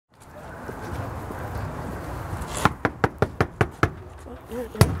Yep.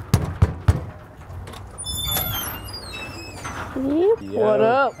 What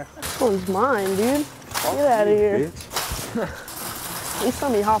up? This one's mine, dude. Get out of here. At least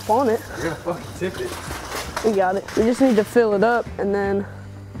let me hop on it. You're gonna fucking tip it. We got it. We just need to fill it up and then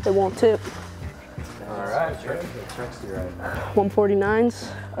it won't tip. Alright, tricks you right. 149s.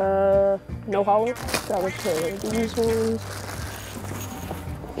 No hollow. Got like these ones.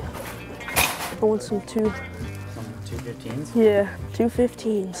 I want some 215s? Yeah,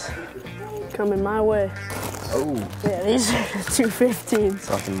 215s. Coming my way. Oh. Yeah, these are 215s.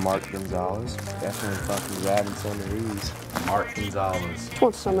 Fucking Mark Gonzalez. Definitely fucking grabbing some of these. Mark Gonzalez. I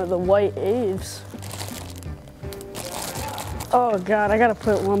want some of the white Aves. Oh God, I gotta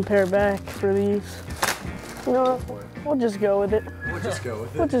put one pair back for these. You know what? We'll just go with it. We'll just go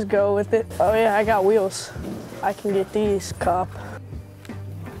with it. We'll just go with it. Oh yeah, I got wheels. I can get these, cop.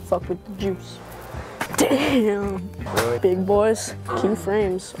 Fuck with the juice. Damn. Really? Big boys, Q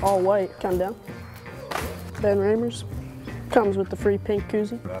frames, all white. Come down. Ben Ramers. Comes with the free pink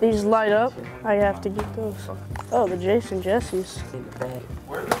koozie. These light up. I have to get those. Oh, the Jason Jesse's.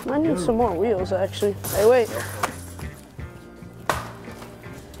 I need some more wheels, actually. Hey, wait.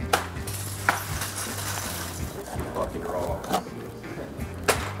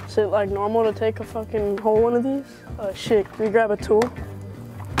 Is it like normal to take a fucking whole one of these? Oh shit, can we grab a tool?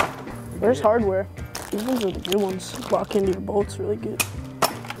 Where's hardware? These ones are the good ones. Lock into your bolts really good.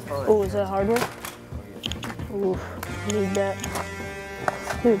 Oh, is that hardware? Ooh, need that.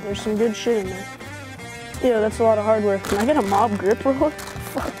 Dude, there's some good shit in there. Yeah, that's a lot of hardware. Can I get a mob grip roller?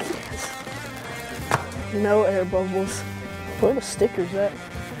 Fuck yes. No air bubbles. Where are the stickers at?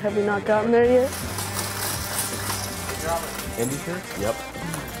 Have we not gotten there yet? Indy shirts? Yep.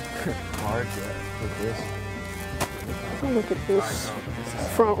 Hard, yeah. Look at this. Oh, look at this.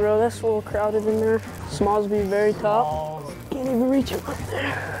 Front row, that's a little crowded in there. Smallsby very top. Can't even reach it right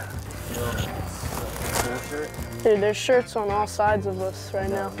there. Dude, there's shirts on all sides of us right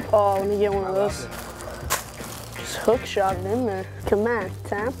now. Oh, let me get one of those. Just hook shot it in there. Come on,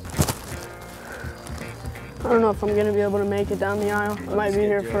 Tom. I don't know if I'm gonna be able to make it down the aisle. I might be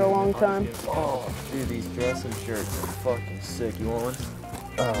here for a long time. Oh, dude, these dressing shirts are fucking sick. You want one?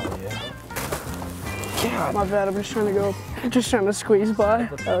 Oh, yeah. God, my bad, I'm just trying to squeeze by.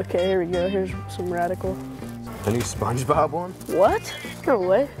 Okay, here we go. Here's some Radical. A new SpongeBob one? What? No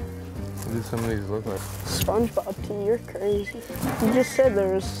way. What do some of these look like? SpongeBob tee, you're crazy. You just said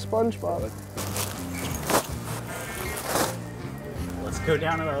there was SpongeBob. Let's go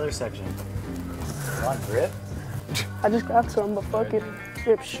down to the other section. Want grip? I just got some, but fuck it.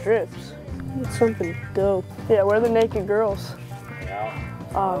 Strip strips. It's something dope. Yeah, where are the naked girls? They're out.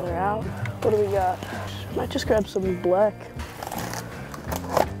 Oh, they're out. What do we got? Might just grab some black.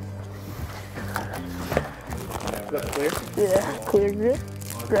 Is that clear? Yeah, clear grip.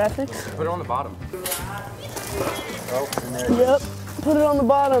 Graphics. Put it on the bottom. Oh, and there it Yep. is. Put it on the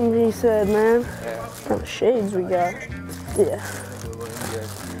bottom, he said, man. Yeah. What kind of shades we got? Yeah.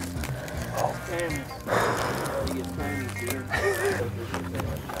 Oh, damn.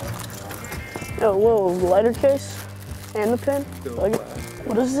 Oh, whoa, lighter case? And the pen?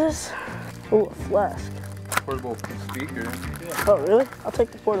 What is this? Oh, a flask. Portable speaker. Oh, really? I'll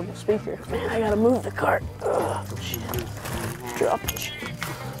take the portable speaker. Man, I gotta move the cart. Ugh, shit. Drop it.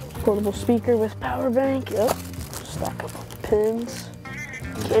 Portable speaker with power bank. Yep. Stack up on the pins.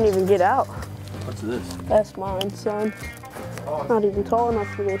 Can't even get out. What's this? That's mine, son. Not even tall enough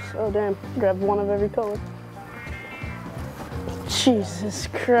for this. Oh, damn. Grab one of every color. Jesus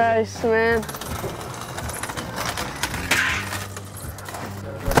Christ, man.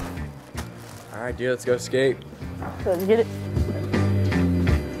 All right, dude, let's go skate. Let's get it.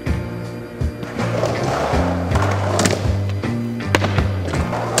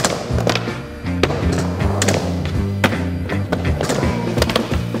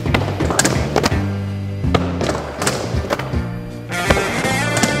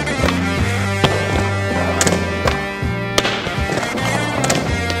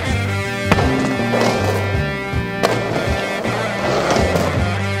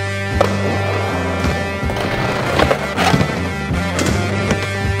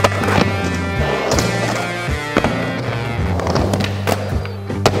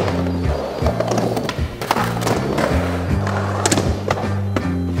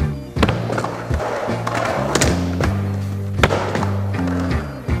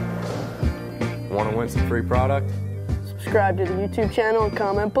 Want to win some free product? Subscribe to the YouTube channel and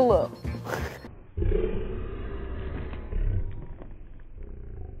comment below.